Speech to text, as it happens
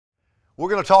We're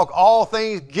going to talk all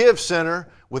things Give Center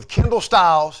with Kendall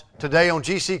Stiles today on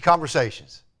GC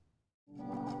Conversations.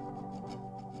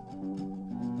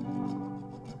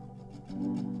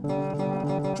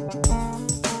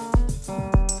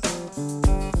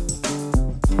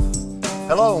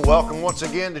 Hello and welcome once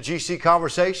again to GC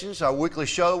Conversations, our weekly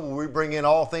show where we bring in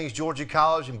all things Georgia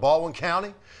College in Baldwin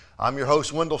County. I'm your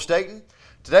host, Kendall Stiles.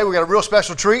 Today we got a real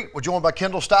special treat. We're joined by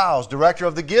Kendall Stiles, Director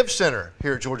of the Give Center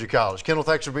here at Georgia College. Kendall,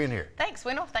 thanks for being here. Thanks,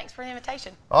 Wendell. Thanks for the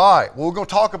invitation. All right. Well, we're going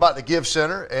to talk about the Give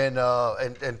Center and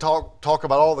talk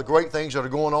about all the great things that are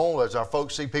going on. As our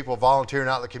folks see people volunteering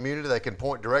out in the community, they can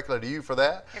point directly to you for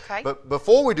that. Okay. But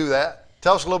before we do that,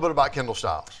 tell us a little bit about Kendall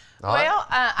Stiles. Well,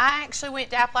 I actually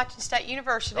went to Appalachian State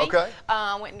University. Okay.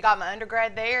 Went and got my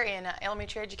undergrad there in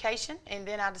elementary education, and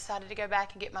then I decided to go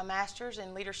back and get my master's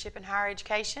in leadership and higher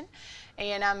education.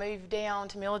 And I moved down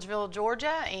to Milledgeville,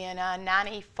 Georgia in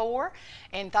 '94,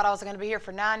 and thought I was going to be here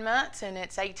for 9 months, and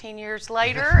it's 18 years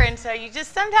later, and so you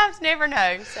just sometimes never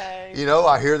know. So you know,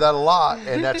 I hear that a lot,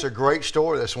 and that's a great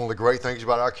story. That's one of the great things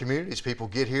about our community is people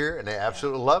get here and they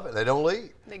absolutely love it. They don't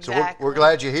leave. Exactly. So we're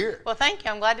glad you're here. Well, thank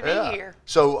you. I'm glad to be here.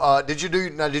 So did you do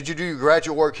your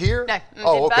graduate work here? No.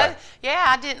 Oh, okay. Both. Yeah,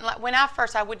 I didn't. When I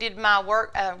did my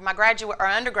work, my graduate or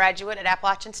undergraduate at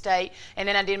Appalachian State, and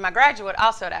then I did my graduate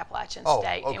also at Appalachian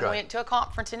State. Okay. And went to a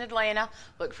conference in Atlanta,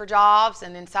 looked for jobs,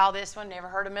 and then saw this one, never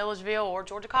heard of Milledgeville or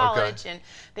Georgia College, and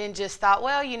then just thought,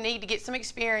 well, you need to get some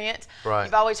experience. Right.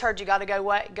 You've always heard you got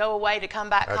to go away to come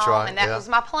back That's home, right. and that was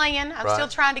my plan. I'm still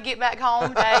trying to get back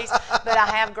home days, but I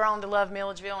have grown to love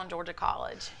Milledgeville and Georgia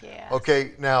College. Yeah.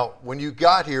 Okay. Now, when you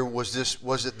got here, was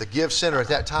it the Give Center at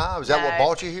that time? Is that what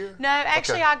brought you here? No,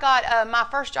 actually, I got my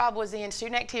first job was in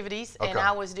student activities, and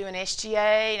I was doing SGA,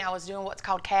 and I was doing what's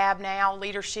called CAB now,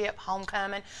 leadership,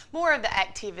 homecoming, more of the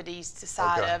activities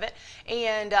side of it.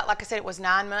 And like I said, it was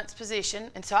 9 months position,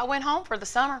 and so I went home for the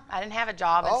summer. I didn't have a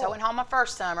job, and so I went home my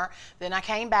first summer. Then I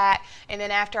came back, and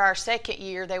then after our second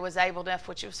year, they was able to,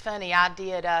 which was funny, I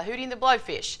did Hootie and the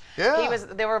Blowfish. Yeah.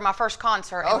 They were my first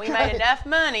concert, and we made enough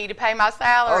money to pay my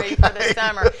salary for the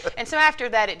summer. And so after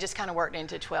that, it just kind of worked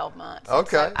into 12 months.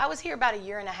 Okay. So I was here about a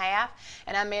year and a half,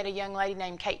 and I met a young lady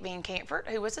named Kate Van Camfort,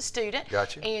 who was a student.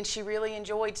 Gotcha. And she really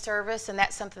enjoyed service, and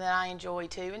that's something that I enjoy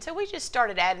too. And so we just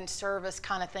started adding service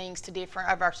kind of things to different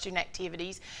of our student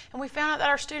activities, and we found out that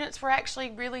our students were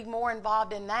actually really more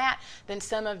involved in that than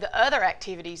some of the other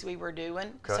activities we were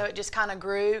doing. So it just kind of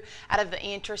grew out of the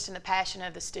interest and the passion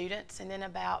of the students. And then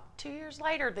about 2 years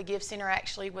later, the Give Center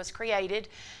actually was created,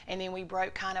 and then we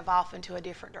broke kind of off into a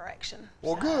different direction.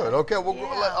 Well, good. Okay. Well,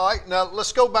 all right. Now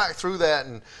let's go back through that.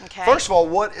 And Okay. first of all,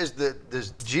 what is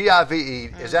this GIVE?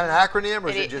 Is that an acronym, or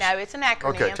is it just? No, it's an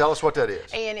acronym. Okay. Tell us what that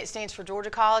is. And it stands for Georgia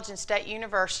College and State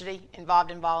University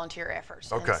involved in volunteer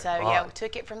efforts. Okay. And so we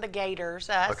took it from the Gators,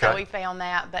 so we found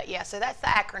that. But yeah, so that's the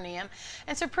acronym.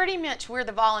 And so pretty much we're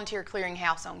the volunteer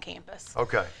clearinghouse on campus.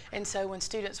 Okay. And so when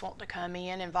students want to come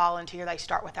in and volunteer, they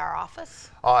start with our office.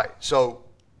 All right. So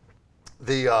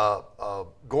the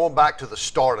going back to the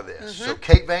start of this. So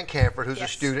Kate Van Camfort, who's a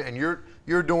student, and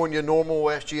you're doing your normal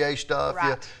SGA stuff.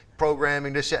 Right.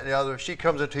 Programming, this, that, and the other. She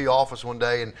comes into your office one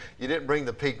day, and you didn't bring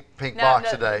the pink box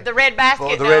today. The red basket.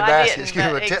 Well, the no, red I basket. didn't,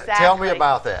 Excuse me. exactly. Tell me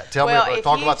about that. Talk about the red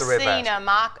basket. If you've seen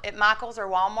at Michael's or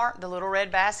Walmart, the little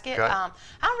red basket, I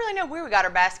don't really know where we got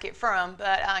our basket from,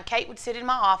 but Kate would sit in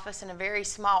my office, in a very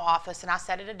small office, and I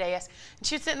sat at a desk, and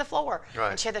she'd sit in the floor.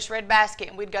 Right. And she had this red basket,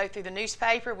 and we'd go through the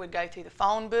newspaper, we'd go through the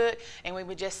phone book, and we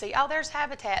would just see, oh, there's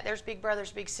Habitat, there's Big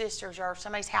Brothers Big Sisters, or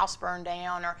somebody's house burned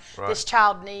down, or this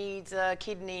child needs a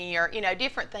kidney, or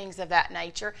different things of that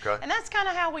nature. And that's kind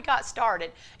of how we got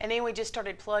started. And then we just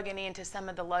started plugging into some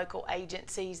of the local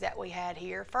agencies that we had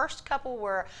here. First couple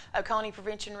were Oconee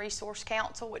Prevention Resource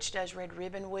Council, which does Red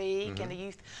Ribbon Week, and the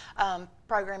youth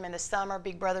program in the summer,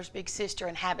 Big Brothers Big Sister,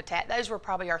 and Habitat. Those were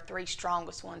probably our three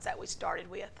strongest ones that we started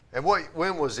with. And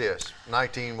when was this?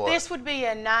 19 what? This would be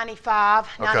a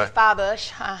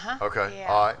 95-ish. Okay. Yeah.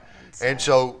 All right. And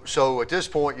so at this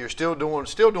point, you're still doing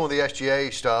the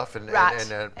SGA stuff and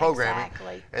programming.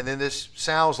 Exactly. And then this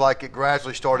sounds like it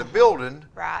gradually started building.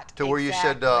 Right. To where you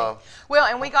said. Well,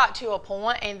 and we got to a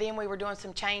point, and then we were doing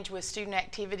some change with student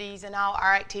activities and all.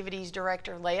 Our activities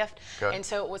director left, and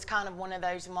so it was kind of one of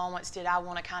those moments. Did I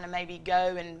want to kind of maybe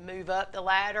go and move up the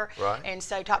ladder? Right. And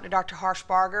so talked to Dr.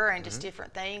 Harshbarger and just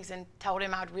different things, and told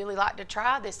him I'd really like to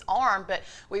try this arm, but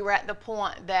we were at the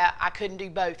point that I couldn't do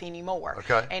both anymore.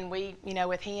 Okay. And we,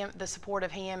 with him, the support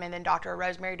of him, and then Dr.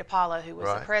 Rosemary DePaulo, who was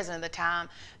the president at the time,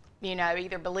 you know,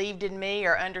 either believed in me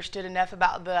or understood enough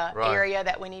about the area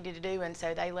that we needed to do, and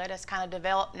so they let us kind of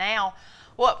develop now,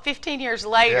 15 years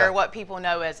later, what people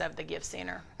know as of the Gift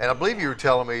Center. And I believe you were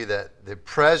telling me that the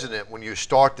president, when you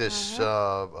start this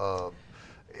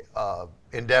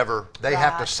endeavor, they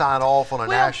have to sign off on a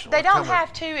national. They don't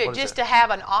have to, just to have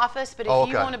an office, but if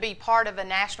you want to be part of a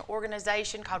national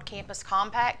organization called Campus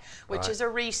Compact, which is a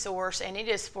resource, and it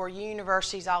is for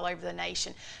universities all over the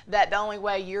nation, that the only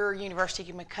way your university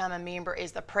can become a member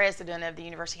is the president of the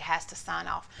university has to sign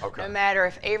off. No matter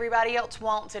if everybody else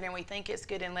wants it and we think it's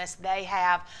good, unless they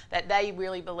have that they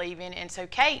really believe in. And so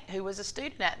Kate, who was a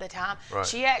student at the time,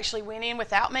 she actually went in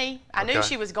without me. I knew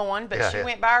she was going, but she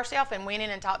went by herself and went in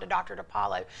and talked to Dr. DePaulo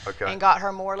and got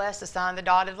her more or less to sign the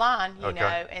dotted line, you know.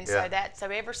 And so so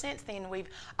ever since then, we've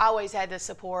always had the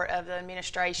support of the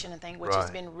administration and things, which has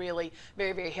been really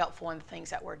very, very helpful in the things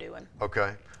that we're doing.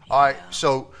 Okay. All right.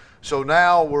 So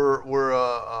now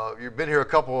you've been here a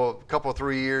couple of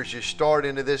 3 years. You start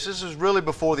into this. This is really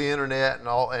before the internet and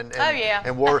all,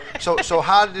 and word. So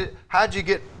how did you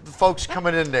get the folks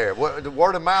coming in there? The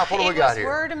word of mouth. What do we got here?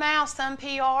 Word of mouth, some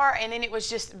PR, and then it was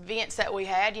just events that we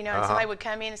had. You know, and somebody would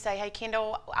come in and say, "Hey,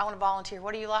 Kendall, I want to volunteer.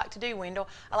 What do you like to do, Wendell?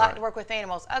 I like to work with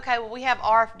animals." Okay, well, we have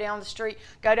ARF down the street.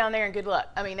 Go down there and good luck.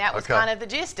 I mean, that was kind of the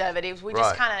gist of it. It was we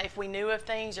just kind of, if we knew of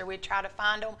things, or we'd try to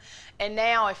find them. And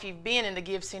now, if you've been in the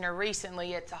Gift Center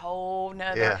recently, it's a whole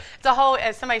nother. It's a whole.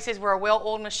 As somebody says, we're a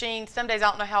well-oiled machine. Some days I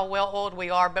don't know how well-oiled we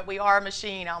are, but we are a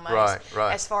machine almost.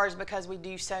 As far as because we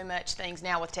do so much things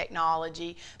now with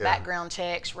technology, background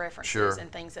checks, references,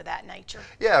 and things of that nature.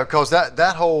 Yeah, because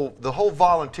the whole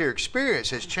volunteer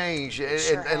experience has changed,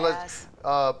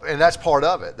 and that's part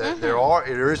of it.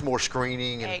 There is more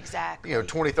screening. And, exactly. You know,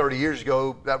 20, 30 years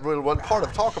ago, that really wasn't part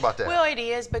of talk about that. Well, it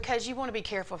is, because you want to be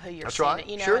careful of who you're sending.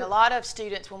 You know, and a lot of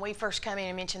students, when we first come in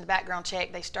and mention the background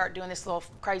check, they start doing this little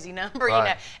crazy number, you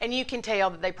know, and you can tell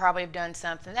that they probably have done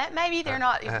something that maybe they're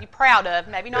not proud of,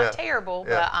 maybe not terrible,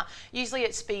 but usually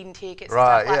it's speeding tickets and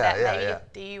stuff like that.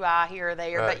 Maybe a DUI here or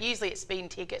there, but usually it's speeding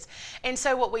tickets. And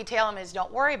so what we tell them is,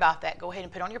 don't worry about that. Go ahead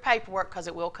and put on your paperwork, because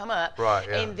it will come up.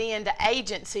 And then the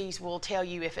agencies will tell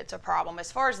you if it's a problem.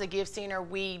 As far as the Gift Center,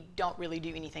 we don't really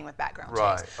do anything with background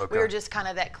checks. We're just kind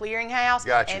of that clearinghouse.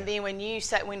 And then when you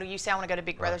say I want to go to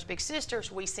Big Brothers Big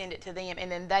Sisters, we send it to them,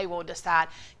 and then they will decide,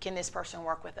 can this person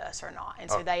work with us or not. And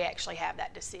so they actually have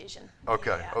that decision.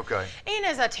 And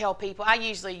as I tell people, I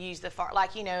usually use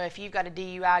like, you know, if you've got a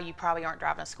DUI, you probably aren't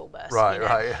driving a school bus.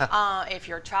 If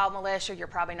you're a child molester, you're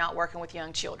probably not working with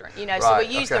young children. You know, so we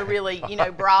use the really, you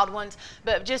know, broad ones.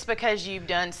 But just because you've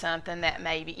done something that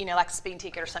maybe, you know, like a speeding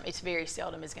ticket or something, it's very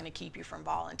seldom is going to keep you from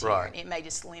volunteering. It may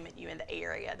just limit you in the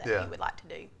area that you would like to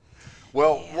do.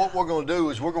 Well, what we're going to do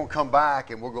is we're going to come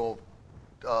back and we're going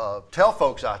to tell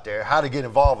folks out there how to get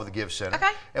involved with the Gift Center.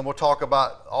 And we'll talk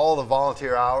about all the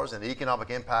volunteer hours and the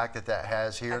economic impact that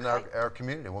has here in our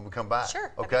community when we come back.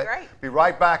 Sure, that'd be great. Be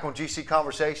right back on GC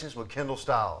Conversations with Kendall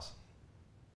Stiles.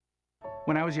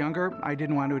 When I was younger, I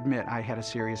didn't want to admit I had a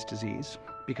serious disease.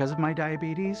 Because of my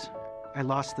diabetes, I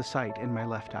lost the sight in my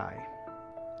left eye.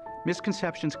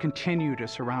 Misconceptions continue to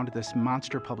surround this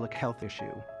monster public health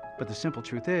issue, but the simple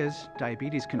truth is,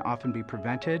 diabetes can often be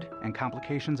prevented and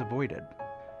complications avoided.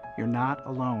 You're not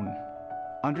alone.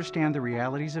 Understand the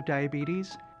realities of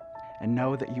diabetes and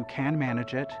know that you can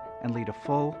manage it and lead a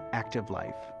full, active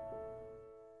life.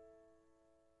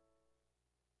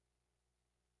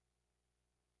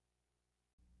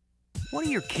 What are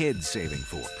your kids saving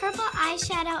for? Purple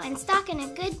eyeshadow and stock in a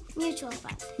good mutual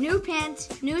fund. New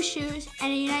pants, new shoes,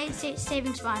 and a United States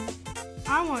savings bond.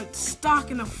 I want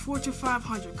stock in a Fortune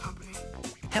 500 company.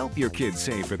 Help your kids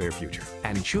save for their future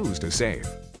and choose to save.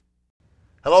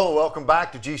 Hello and welcome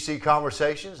back to GC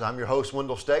Conversations. I'm your host,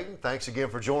 Wendell Staten. Thanks again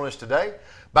for joining us today.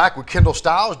 Back with Kendall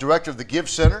Stiles, Director of the Gift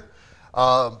Center.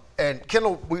 And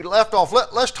Kendall, we left off,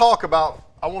 let's talk about,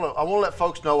 I want to let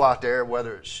folks know out there,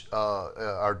 whether it's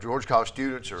our Georgia College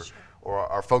students or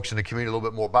our folks in the community, a little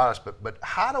bit more about us, but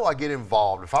how do I get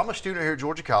involved? If I'm a student here at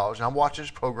Georgia College and I'm watching this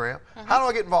program, how do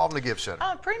I get involved in the Gift Center?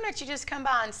 Pretty much you just come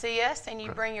by and see us, and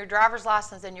you bring your driver's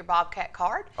license and your Bobcat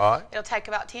card. It'll take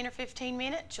about 10 or 15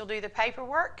 minutes. You'll do the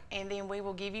paperwork, and then we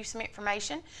will give you some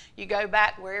information. You go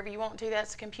back wherever you want to,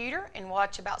 that's a computer, and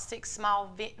watch about 6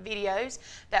 small videos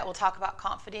that will talk about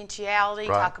confidentiality,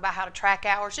 talk about how to track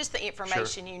hours, just the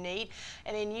information you need.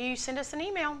 And then you send us an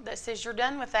email that says you're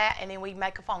done with that, and then we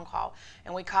make a phone call.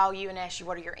 And we call you and ask you,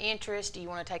 what are your interests? Do you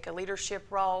want to take a leadership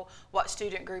role? What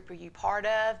student group are you part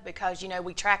of? Because, you know,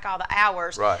 we track all the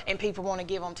hours, and people want to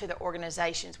give them to the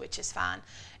organizations, which is fine.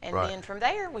 And then from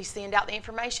there, we send out the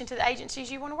information to the agencies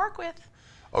you want to work with.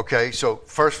 Okay, so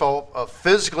first of all,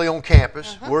 physically on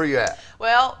campus, where are you at?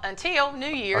 Well, until New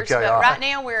Year's, Okay, but all right right.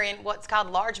 now we're in what's called a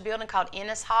large building called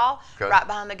Ennis Hall, Okay. right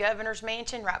behind the Governor's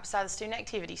Mansion, right beside the Student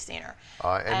Activity Center.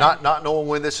 All right, and not knowing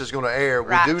when this is going to air,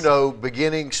 Right. we do know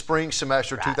beginning spring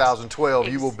semester Right. 2012,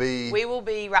 you will be. We will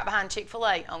be right behind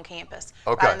Chick-fil-A on campus,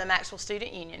 Okay. right in the Maxwell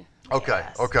Student Union. Okay.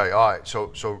 Yes. Okay. All right.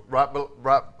 So right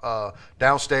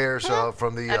downstairs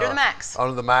from the Under the Max.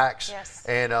 Under the Max. Yes.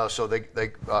 And so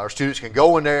our students can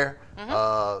go in there.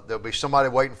 There'll be somebody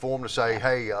waiting for them to say,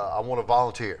 "Hey, I want to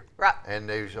volunteer." Right. And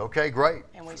they say, "Okay, great.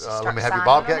 And we just Let start me have your signing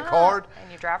Bobcat them up card."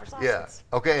 and your driver's Yeah. license.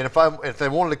 Okay. And if they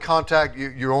wanted to contact you,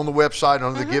 you're on the website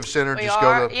under the Give Center. We Just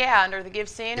are, go to. yeah, under the Give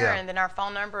Center, Yeah. and then our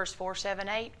phone number is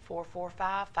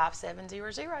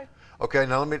 478-445-5700. Okay.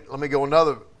 Now let me go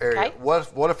another area. Okay.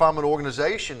 What if I'm an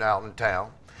organization out in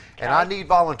town, and I need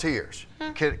volunteers?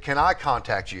 Can I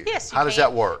contact you? Yes, you How does can.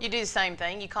 that work? You do the same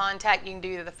thing. You can do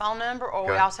either the phone number, or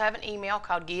we Okay. also have an email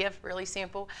called GIVE, really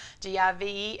simple,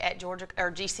 GIVE at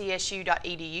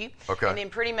GCSU.edu. Okay. And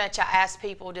then pretty much I ask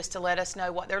people just to let us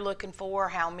know what they're looking for,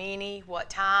 how many, what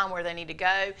time, where they need to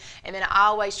go. And then I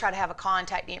always try to have a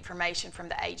contact information from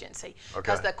the agency.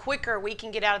 Because Okay. the quicker we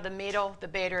can get out of the middle, the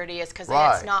better it is. Because then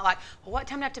Right. it's not like, well, what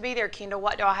time do I have to be there, Kendall?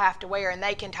 What do I have to wear? And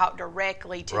they can talk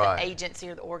directly to Right. the agency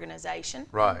or the organization.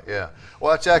 Right, yeah.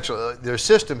 Well, that's excellent. The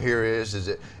system here is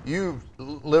that you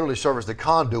literally serve as the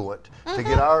conduit to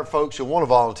get our folks who want to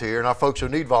volunteer and our folks who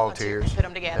need volunteers Put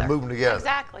them together. and move them together.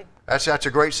 Exactly. That's a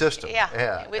great system. Yeah,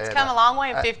 it's and, come a long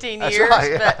way in 15 that's years,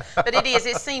 right, yeah. but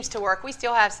it seems to work. We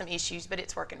still have some issues, but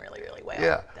it's working really, really well.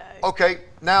 Yeah. So- Okay,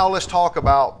 now let's talk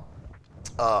about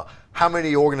how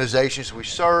many organizations we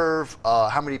serve,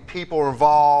 how many people are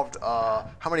involved,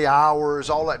 how many hours,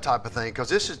 all that type of thing. Because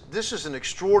this is an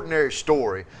extraordinary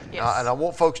story, Yes. and I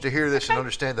want folks to hear this and Okay.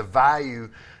 understand the value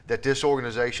that this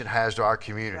organization has to our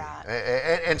community.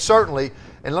 Right. And certainly,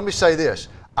 and let me say this: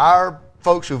 our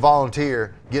folks who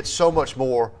volunteer get so much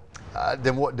more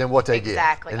than what they get.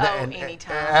 Exactly. And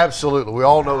Anytime. absolutely, we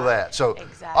all know that. So,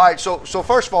 Exactly. all right. So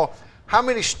first of all, how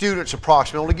many students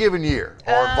approximately on a given year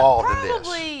are involved in this?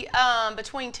 Probably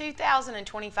between 2,000 and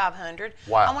 2,500.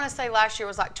 Wow. I want to say last year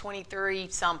was like 23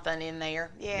 something in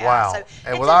there. Yeah. Wow. So And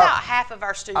it's with about our- half of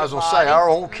our student I was going to body. say, our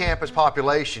on campus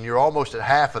population, you're almost at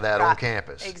half of that on Right.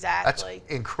 campus. Exactly. That's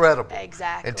incredible.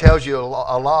 Exactly. It tells you a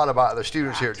lot about the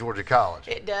students here at Georgia College.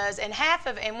 It does, and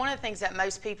one of the things that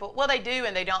most people, well, they do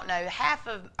and they don't know,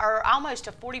 or almost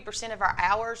to 40% of our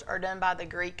hours are done by the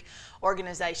Greek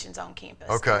organizations on campus.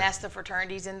 Okay. And that's the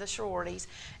fraternities and the sororities,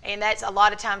 and that's a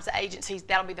lot of times the agencies,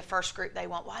 that'll be the first group they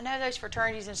want. Well, I know those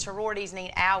fraternities and sororities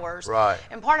need hours. Right.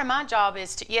 And part of my job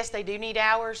is to, yes, they do need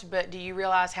hours, but do you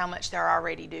realize how much they're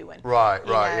already doing? Right,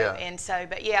 You right, know? yeah. And so,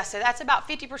 but yeah, so that's about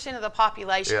 50% of the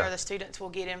population Yeah. or the students will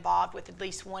get involved with at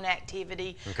least one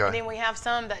activity. Okay. And then we have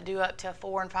some that do up to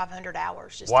 400 and 500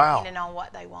 hours, just Wow. depending on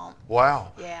what they want.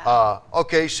 Wow. Yeah.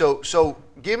 Okay, so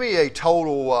give me a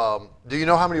total. Do you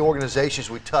know how many organizations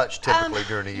we touch typically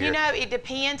during the year? You know, it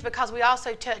depends because we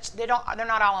also touch. They're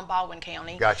not all in Baldwin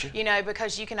County. Gotcha. You know,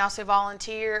 because you can also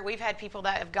volunteer. We've had people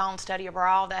that have gone study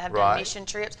abroad that have Right. done mission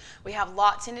trips. We have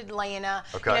lots in Atlanta.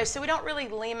 Okay. You know, so we don't really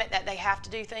limit that they have to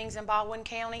do things in Baldwin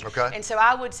County. Okay. And so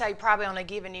I would say probably on a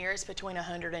given year it's between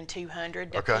 100 and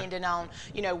 200, Okay. depending on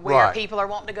where Right. people are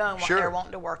wanting to go and what Sure. they're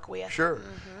wanting to work with. Sure.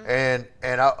 And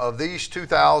of these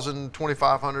 2,000,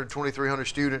 2,500, 2,300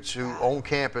 students who on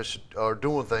campus are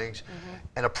doing things,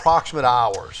 and approximate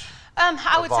hours.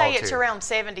 I would say it's volunteer. around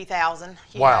 70,000,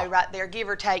 Wow. right there, give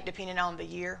or take, depending on the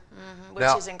year, which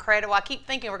Now- is incredible. I keep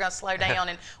thinking we're going to slow down,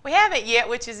 and we haven't yet,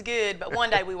 which is good, but one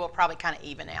day we will probably kind of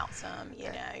even out some,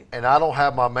 And I don't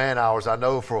have my man hours. I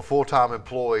know for a full-time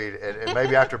employee, and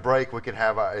maybe after break we can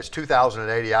have, it's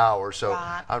 2,080 hours. So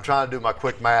Right. I'm trying to do my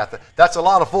quick math. That's a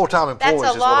lot of full-time employees.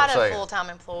 That's a is what I'm lot of saying. full-time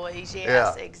employees,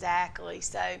 yes, Yeah. exactly.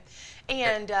 So,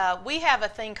 and we have a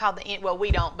thing called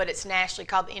we don't, but it's nationally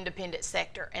called the independent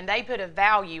sector, and they put a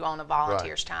value on a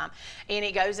volunteer's time, and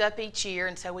it goes up each year.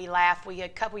 And so we laugh. A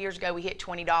couple years ago we hit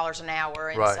 $20 an hour,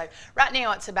 and Right. so right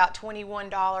now it's about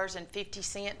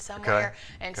 $21.50 somewhere.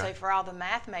 And Okay. so for all the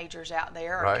math majors out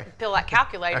there, or Right. fill that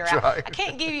calculator That's out, right. I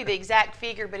can't give you the exact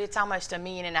figure, but it's almost $1.5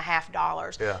 million.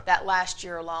 Yeah. That last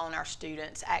year alone, our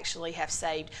students actually have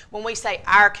saved. When we say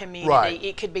our community, Right.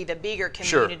 it could be the bigger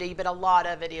Sure. community, but a lot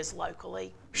of it is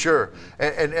locally. Sure,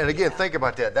 and again, think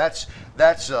about that.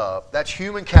 That's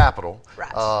human capital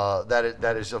Right.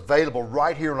 that is available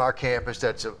right here on our campus.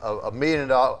 That's a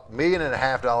 $1.5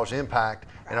 million impact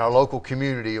in our local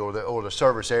community or the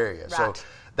service area. So Right.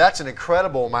 That's an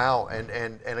incredible amount,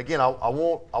 and again, I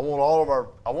want all of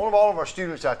our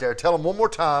students out there. Tell them one more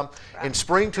time, Right. in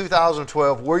spring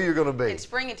 2012, where you're going to be. In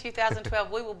spring of 2012,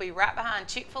 we will be right behind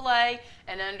Chick-fil-A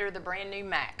and under the brand new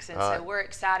Max. And so we're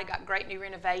excited, got great new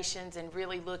renovations, and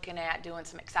really looking at doing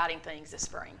some exciting things this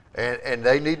spring. And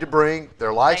they need to bring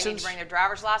their license. They need to bring their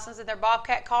driver's license and their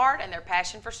Bobcat card and their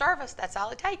passion for service. That's all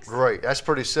it takes. Great. That's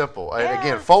pretty simple. And Yeah.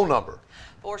 again, phone number.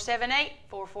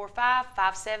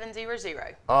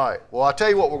 478-445-5700. All right. Well, I'll tell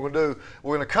you what we're going to do.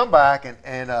 We're going to come back,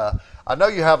 and I know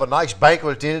you have a nice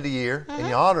banquet at the end of the year, and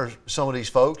you honor some of these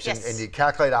folks, Yes. and you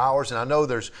calculate hours, and I know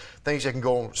there's things that can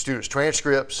go on students'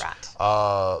 transcripts, Right.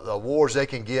 awards they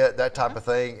can get, that type of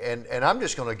thing. And I'm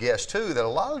just going to guess, too, that a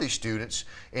lot of these students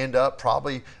end up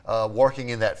probably working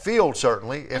in that field,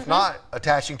 certainly, if not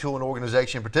attaching to an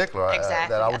organization in particular.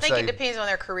 Exactly. That I I would think say, it depends on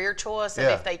their career choice and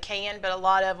Yeah. if they can, but a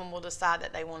lot of them will decide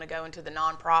that they want to go into the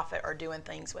nonprofit or doing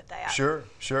things with that. Sure,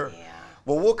 sure. Yeah.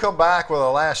 Well, we'll come back with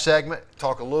our last segment,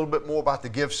 talk a little bit more about the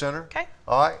Give Center. Okay.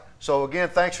 All right. So again,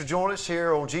 thanks for joining us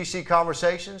here on GC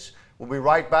Conversations. We'll be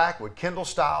right back with Kendall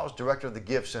Stiles, Director of the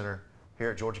Give Center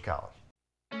here at Georgia College.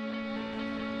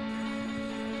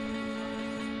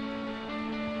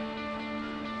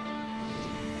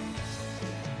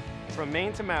 From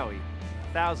Maine to Maui,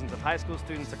 thousands of high school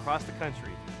students across the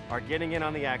country are getting in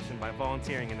on the action by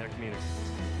volunteering in their communities.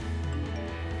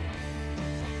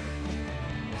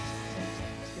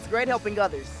 It's great helping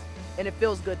others, and it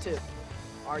feels good too.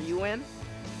 Are you in?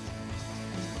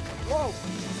 Whoa!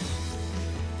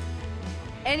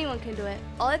 Anyone can do it.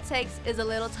 All it takes is a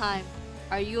little time.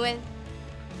 Are you in?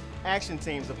 Action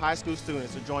teams of high school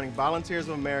students are joining Volunteers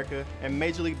of America and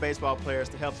Major League Baseball players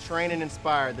to help train and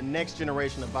inspire the next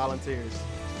generation of volunteers.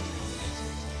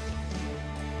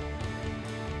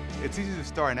 It's easy to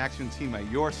start an action team at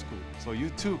your school, so you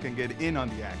too can get in on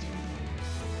the action.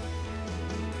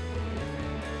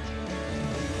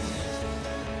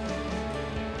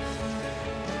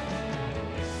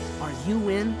 Are you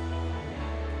in?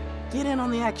 Get in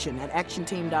on the action at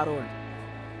actionteam.org.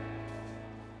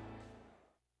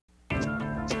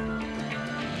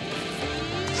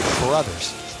 For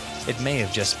others, it may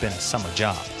have just been a summer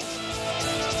job.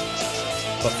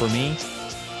 But for me,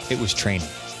 it was training.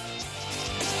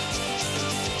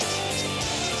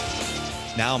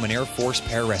 Now I'm an Air Force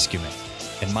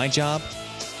pararescueman, and my job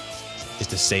is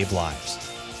to save lives.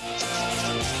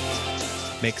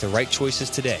 Make the right choices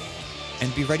today,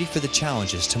 and be ready for the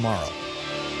challenges tomorrow.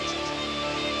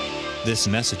 This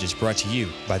message is brought to you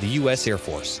by the U.S. Air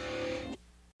Force.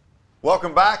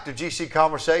 Welcome back to GC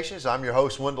Conversations. I'm your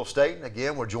host, Wendell Staten.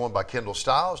 Again, we're joined by Kendall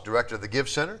Stiles, Director of the Give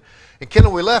Center. And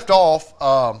Kendall, we left off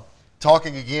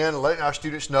talking again, letting our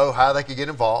students know how they can get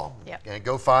involved. Yep. And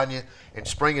go find you in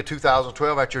spring of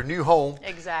 2012 at your new home.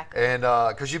 Exactly. And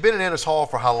because you've been in Ennis Hall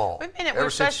for how long? We've been at, Ever we're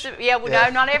supposed since- to, no,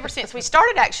 not ever since. We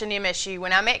started actually in MSU.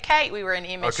 When I met Kate, we were in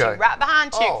MSU, Okay. right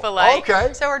behind Oh, Chick-fil-A.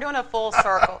 okay. So we're doing a full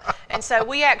circle. And so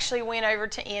we actually went over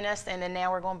to Ennis, and then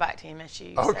now we're going back to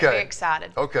MSU. So Okay. very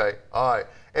excited. Okay, all right.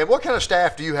 And what kind of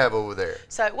staff do you have over there?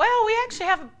 So, well, we actually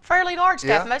have a fairly large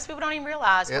staff. Yeah. Most people don't even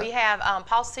realize. Yeah. We have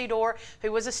Paul Seedor,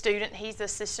 who was a student. He's the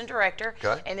assistant director.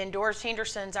 Okay. And then Doris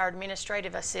Henderson's our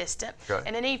administrative assistant. Okay.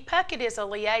 And then Eve Puckett is a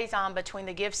liaison between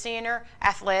the Give Center,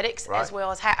 athletics, Right. as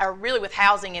well as, or really with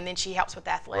housing, and then she helps with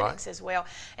athletics as well.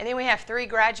 And then we have 3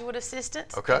 graduate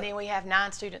assistants. Okay. And then we have 9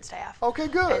 student staff. Okay,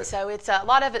 good. And so it's a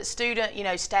lot of it's student,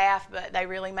 staff, but they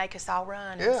really make us all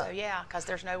run. And Yeah. so, yeah, because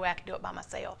there's no way I can do it by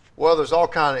myself. Well, there's all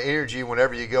kind of energy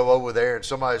whenever you go over there, and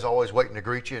somebody's always waiting to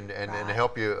greet you and to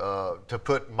help you to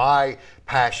put my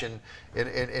passion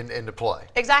into play.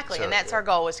 Exactly, So, and that's our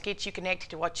goal, is to get you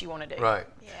connected to what you want to do. Right.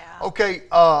 Yeah. Okay,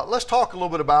 let's talk a little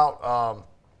bit about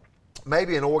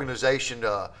maybe an organization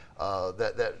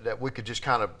that we could just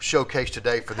kind of showcase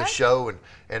today for this show,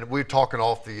 and we were talking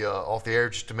off the air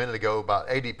just a minute ago about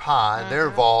AD Pie, and they're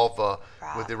involved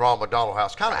with the Ronald McDonald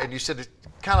House. And you said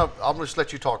I'm going to just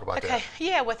let you talk about that. Okay,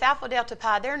 yeah, with Alpha Delta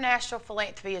Pi, their national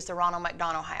philanthropy is the Ronald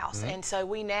McDonald House. And so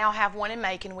we now have one in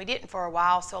Macon. We didn't for a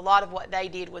while, so a lot of what they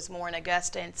did was more in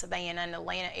Augusta and Savannah and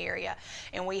Atlanta area.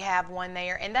 And we have one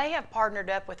there. And they have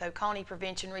partnered up with Oconee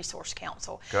Prevention Resource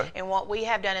Council. Okay. And what we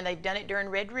have done, and they've done it during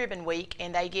Red Ribbon Week,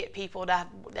 and they get people at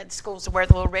the schools to wear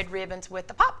the little red ribbons with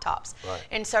the Pop Tops. Right.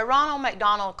 And so Ronald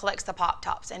McDonald collects the Pop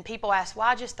Tops. And people ask,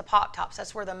 why just the Pop Tops?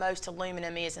 That's where the most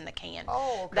aluminum is in the can.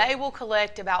 Oh, okay. They will collect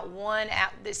collect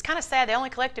about it's kind of sad, they only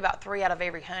collect about 3 out of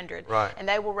every 100. Right. And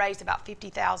they will raise about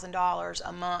 $50,000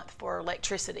 a month for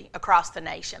electricity across the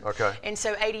nation. Okay. And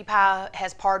so ADPI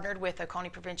has partnered with the Oconee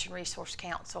Prevention Resource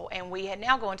Council, and we had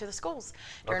now go into the schools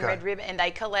during Red Ribbon, and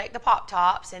they collect the Pop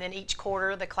Tops, and then each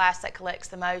quarter the class that collects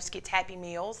the most gets Happy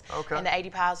Meals. Okay. And the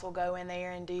ADPIs will go in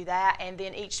there and do that. And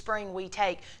then each spring we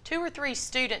take 2 or 3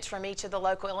 students from each of the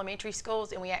local elementary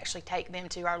schools, and we actually take them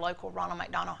to our local Ronald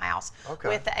McDonald House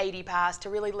with the ADPIs to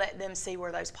really let them see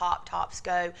where those Pop Tops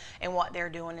go and what they're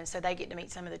doing. And so they get to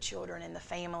meet some of the children and the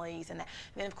families. And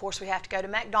then, of course, we have to go to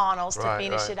McDonald's to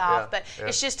finish it off. But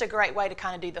it's just a great way to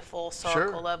kind of do the full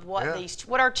circle of what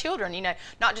what our children, you know,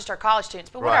 not just our college students,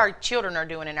 but what our children are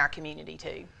doing in our community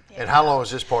too. And how long has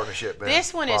this partnership been?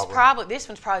 This one is this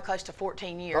one's probably close to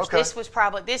 14 years. Okay.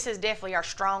 This is definitely our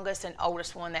strongest and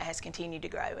oldest one that has continued to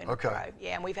grow and grow.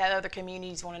 Yeah, and we've had other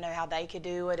communities want to know how they could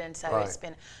do it, and so it's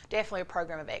been definitely a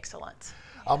program of excellence.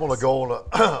 I'm going to go on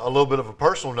a little bit of a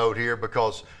personal note here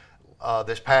because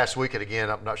this past weekend, again,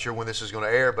 I'm not sure when this is going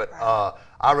to air, but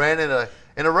I ran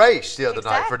in a race the other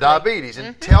night for diabetes.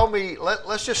 And tell me,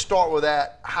 let's just start with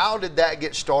that. How did that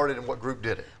get started and what group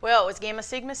did it? Well, it was Gamma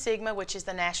Sigma Sigma, which is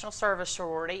the National Service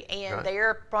Sorority, and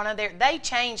they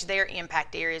change their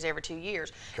impact areas every 2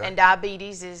 years. And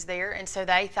diabetes is there, and so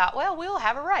they thought, well, we'll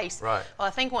have a race. Right. Well,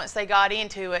 I think once they got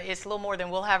into it, it's a little more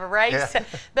than we'll have a race. Yeah.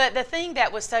 But the thing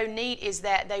that was so neat is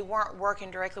that they weren't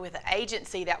working directly with the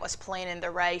agency that was planning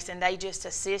the race, and they just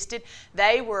assisted.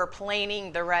 They were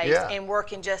planning the race and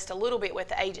working just a little bit with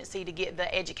the agency to get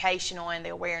the educational and the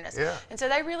awareness. Yeah. And so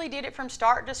they really did it from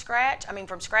start to scratch,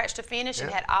 from scratch to finish, and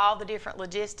had all the different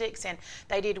logistics, and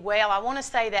they did well. I want to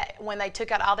say that when they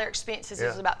took out all their expenses, it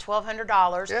was about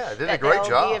 $1,200 that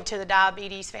they'll give to the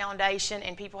Diabetes Foundation,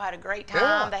 and people had a great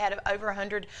time. They had over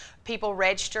 100 people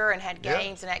register and had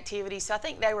games and activities, so I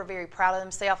think they were very proud of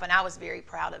themselves, and I was very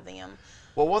proud of them.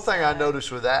 Well, one thing I noticed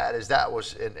with that is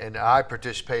and I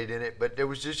participated in it, but there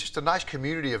was just a nice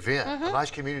community event, a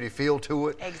nice community feel to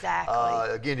it.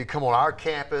 Exactly. Again, you come on our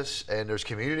campus, and there's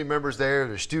community members there,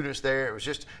 there's students there. It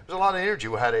was a lot of energy.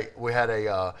 We had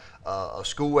a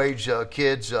school-age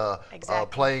kids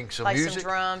playing some music, some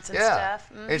drums and stuff.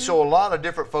 And so a lot of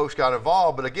different folks got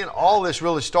involved. But again, all this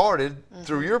really started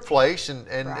through your place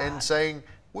and saying,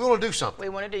 we want to do something. We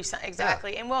want to do something,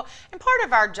 exactly. And part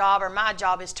of our job, or my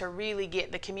job, is to really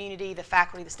get the community, the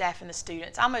faculty, the staff, and the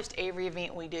students. Almost every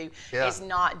event we do is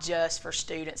not just for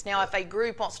students. Now, if a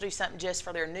group wants to do something just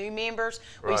for their new members,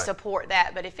 we support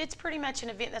that. But if it's pretty much an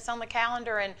event that's on the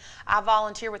calendar and I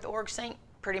volunteer with OrgSync,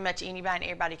 pretty much anybody and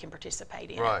everybody can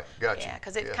participate in it. Right, gotcha. Yeah,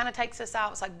 because it kind of takes us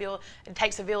out. It's like it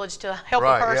takes a village to help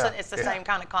a person. It's the same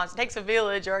kind of concept. It takes a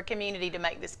village or a community to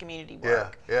make this community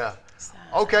work. Yeah. So.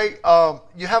 Okay,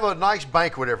 you have a nice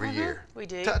banquet every year. We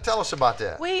do. Tell us about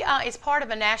that. It's part of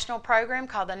a national program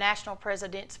called the National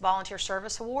President's Volunteer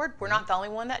Service Award. We're not the only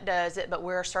one that does it, but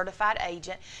we're a certified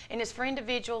agent, and it's for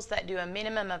individuals that do a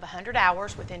minimum of 100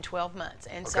 hours within 12 months.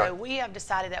 And so we have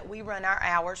decided that we run our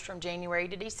hours from January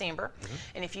to December,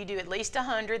 and if you do at least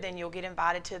 100, then you'll get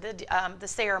invited to the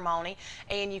ceremony,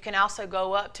 and you can also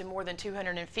go up to more than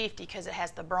 250 because it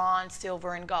has the bronze,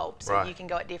 silver, and gold. So you can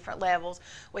go at different levels.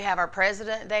 We have our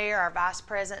president there, our vice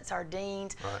presidents, our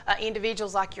deans,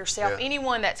 individuals like yourself,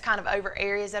 anyone that's kind of over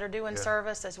areas that are doing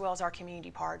service, as well as our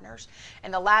community partners.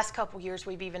 And the last couple years,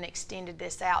 we've even extended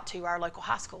this out to our local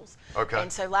high schools. Okay.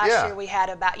 And so last year we had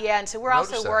and so we're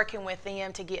also working with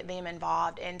them to get them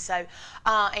involved. And so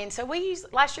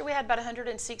last year we had about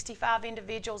 165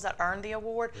 individuals that earned the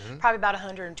award. Probably about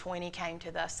 120 came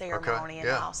to the ceremony and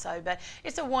also. But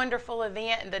it's a wonderful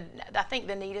event. And I think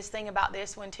the neatest thing about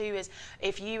this one too is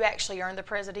if you actually earn the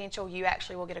presidential, you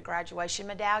actually will get a graduation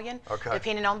medallion,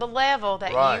 depending on the level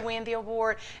that you win the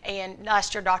award. And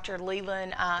last year, Dr.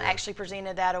 Leland actually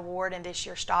presented that award, and this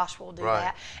year Stosh will do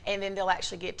that. And then they'll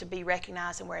actually get to be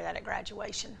recognized and wear that at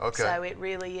graduation. So it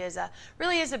really is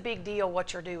a big deal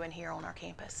what you're doing here on our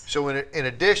campus. So in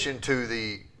addition to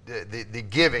the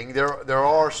giving, there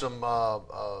are some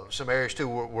areas too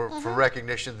where for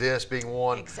recognition, this being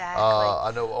one. Exactly.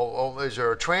 I know. Is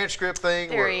there a transcript thing?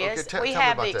 There is. We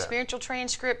have the experiential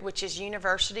transcript, which is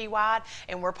university-wide,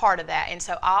 and we're part of that. And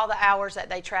so all the hours that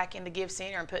they track in the Give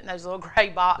Center and put in those little gray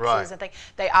boxes and things,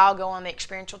 they all go on the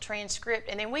experiential transcript.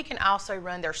 And then we can also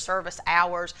run their service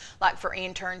hours, like for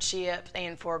internships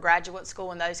and for graduate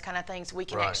school and those kind of things. We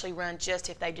can actually run just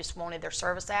if they just wanted their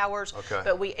service hours.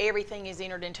 But everything is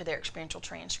entered into their experiential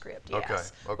transcript,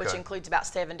 which includes about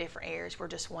 7 different areas. We're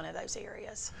just one of those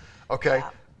areas. Okay.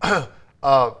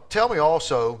 Tell me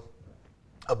also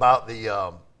about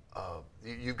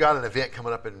you've got an event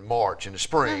coming up in March in the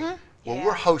spring Well, Yeah.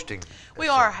 we're hosting. We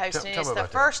are hosting. Tell It's me the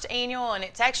about first annual, and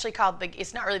it's actually called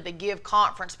it's not really the GIVE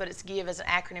conference, but it's GIVE as an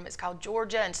acronym. It's called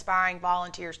Georgia Inspiring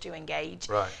Volunteers to Engage.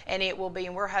 Right. And it will be,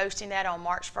 and we're hosting that on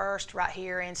March 1st right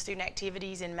here in Student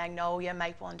Activities in Magnolia,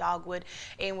 Maple, and Dogwood.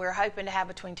 And we're hoping to have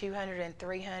between 200 and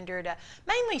 300,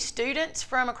 mainly students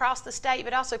from across the state,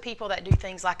 but also people that do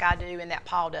things like I do and that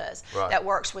Paul does, that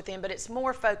works with them. But it's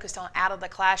more focused on out of the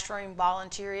classroom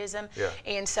volunteerism. Yeah.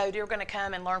 And so they're going to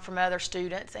come and learn from other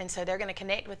students. And so they're going to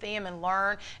connect with them and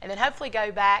learn, and then hopefully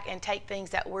go back and take things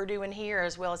that we're doing here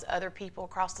as well as other people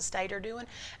across the state are doing,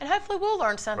 and hopefully we'll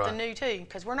learn something new too,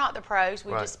 because we're not the pros.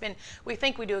 We've just been, we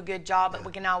think we do a good job, but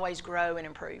we can always grow and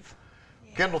improve.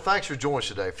 Kendall, thanks for joining us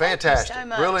today. Fantastic. Thank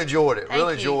you so much. Really enjoyed it. Thank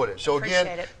really you. enjoyed it. So Appreciate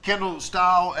again, it. Kendall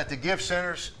Stiles at the gift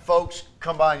centers. Folks,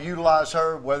 come by and utilize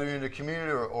her, whether you're in the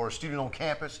community or a student on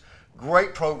campus.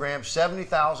 Great program,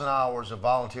 70,000 hours of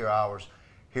volunteer hours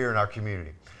here in our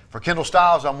community. For Kendall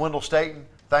Stiles, I'm Wendell Staten.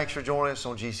 Thanks for joining us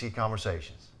on GC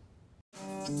Conversations.